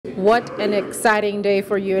What an exciting day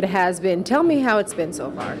for you it has been. Tell me how it's been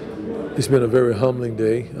so far. It's been a very humbling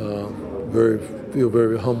day. Feel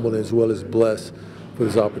very humble as well as blessed for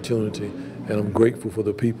this opportunity, and I'm grateful for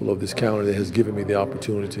the people of this county that has given me the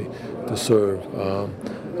opportunity to serve.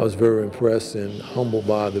 I was very impressed and humbled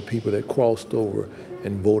by the people that crossed over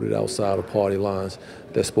and voted outside of party lines.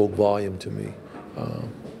 That spoke volume to me,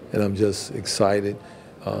 and I'm just excited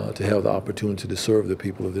to have the opportunity to serve the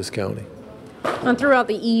people of this county. And throughout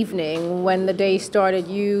the evening, when the day started,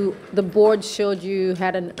 the board showed you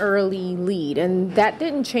had an early lead, and that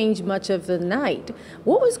didn't change much of the night.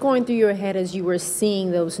 What was going through your head as you were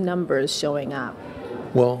seeing those numbers showing up?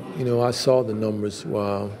 Well, I saw the numbers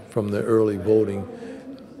from the early voting,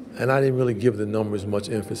 and I didn't really give the numbers much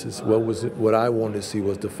emphasis. What I wanted to see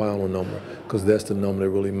was the final number, because that's the number that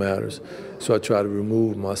really matters. So I tried to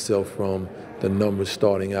remove myself from the numbers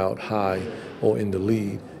starting out high or in the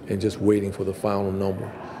lead, and just waiting for the final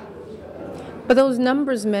number. But those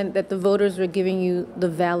numbers meant that the voters were giving you the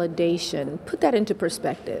validation. Put that into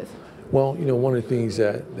perspective. Well, one of the things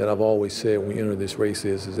that I've always said when we enter this race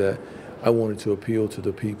is that I wanted to appeal to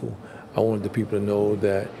the people. I wanted the people to know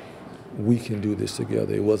that we can do this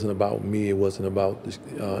together. It wasn't about me. It wasn't about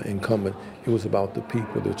the incumbent. It was about the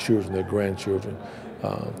people, their children, their grandchildren.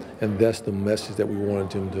 And that's the message that we wanted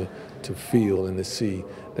them to feel and to see.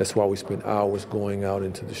 That's why we spent hours going out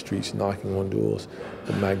into the streets, knocking on doors,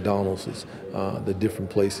 the McDonald's, the different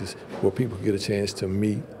places where people could get a chance to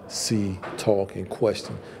meet, see, talk, and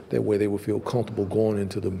question. That way they would feel comfortable going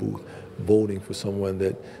into the booth, voting for someone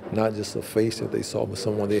that, not just a face that they saw, but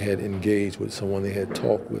someone they had engaged with, someone they had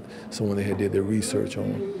talked with, someone they had did their research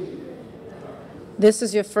on. This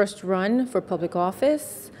is your first run for public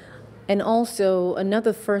office, and also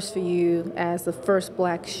another first for you as the first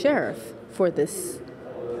black sheriff for this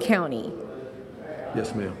county.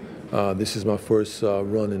 Yes, ma'am. This is my first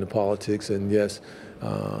run into politics, and yes,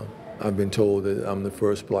 I've been told that I'm the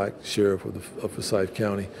first black sheriff of Forsyth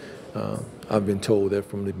County. I've been told that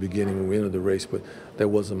from the beginning when we entered the race, but that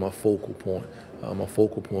wasn't my focal point. My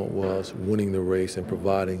focal point was winning the race and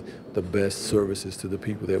providing the best services to the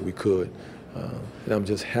people that we could. And I'm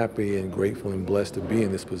just happy and grateful and blessed to be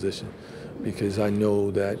in this position, because I know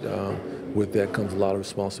that with that comes a lot of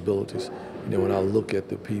responsibilities. When I look at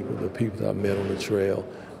the people that I met on the trail,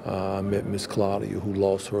 I met Miss Claudia, who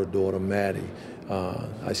lost her daughter, Maddie.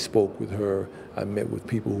 I spoke with her. I met with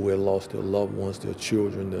people who had lost their loved ones, their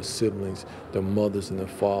children, their siblings, their mothers and their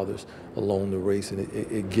fathers along the race, and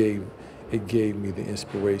it gave me the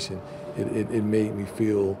inspiration. It made me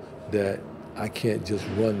feel that I can't just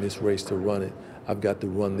run this race to run it. I've got to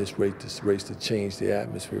run this race to change the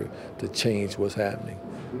atmosphere, to change what's happening.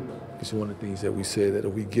 It's one of the things that we say, that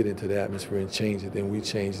if we get into the atmosphere and change it, then we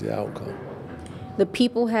change the outcome. The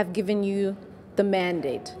people have given you the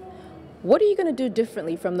mandate. What are you going to do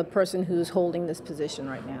differently from the person who's holding this position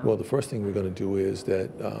right now? Well, the first thing we're going to do is that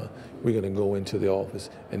we're going to go into the office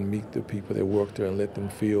and meet the people that work there and let them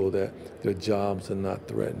feel that their jobs are not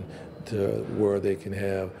threatened, to where they can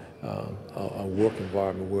have a work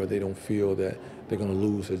environment where they don't feel that they're going to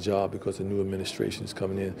lose their job because a new administration is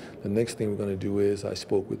coming in. The next thing we're going to do is, I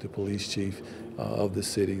spoke with the police chief of the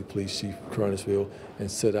city, the police chief of Kernersville,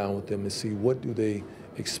 and sit down with them and see what do they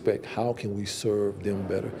expect, how can we serve them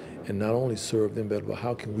better, and not only serve them better, but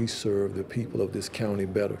how can we serve the people of this county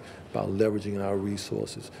better by leveraging our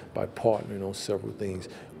resources, by partnering on several things,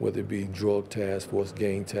 whether it be drug task force,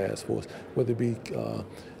 gang task force, whether it be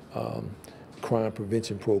crime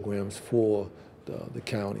prevention programs for the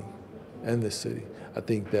county and the city. I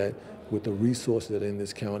think that with the resources that are in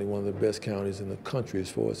this county, one of the best counties in the country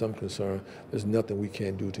as far as I'm concerned, there's nothing we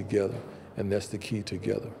can't do together, and that's the key,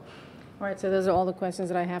 together. All right, so those are all the questions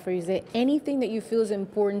that I have for you. Is there anything that you feel is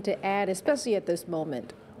important to add, especially at this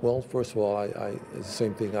moment? Well, first of all, it's the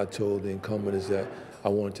same thing I told the incumbent, is that I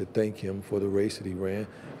wanted to thank him for the race that he ran.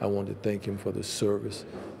 I wanted to thank him for the service,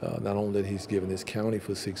 not only that he's given this county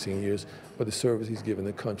for 16 years, but the service he's given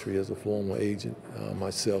the country as a former agent.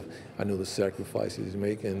 Myself, I know the sacrifices he's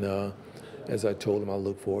making. As I told him, I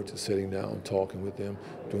look forward to sitting down, talking with him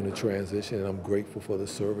during the transition, and I'm grateful for the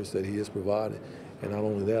service that he has provided. And not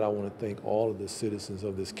only that, I want to thank all of the citizens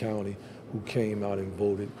of this county who came out and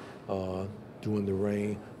voted during the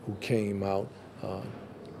rain, who came out,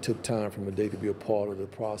 took time from the day to be a part of the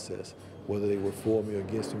process, whether they were for me or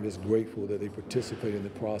against me. I'm just grateful that they participated in the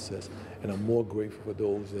process, and I'm more grateful for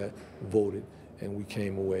those that voted and we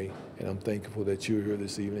came away. And I'm thankful that you're here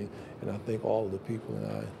this evening, and I thank all of the people, and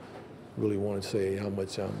I really want to say how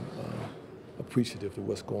much I'm appreciative of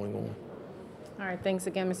what's going on. All right, thanks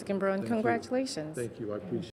again, Mr. Kimbrough, and congratulations. Thank you, I appreciate it.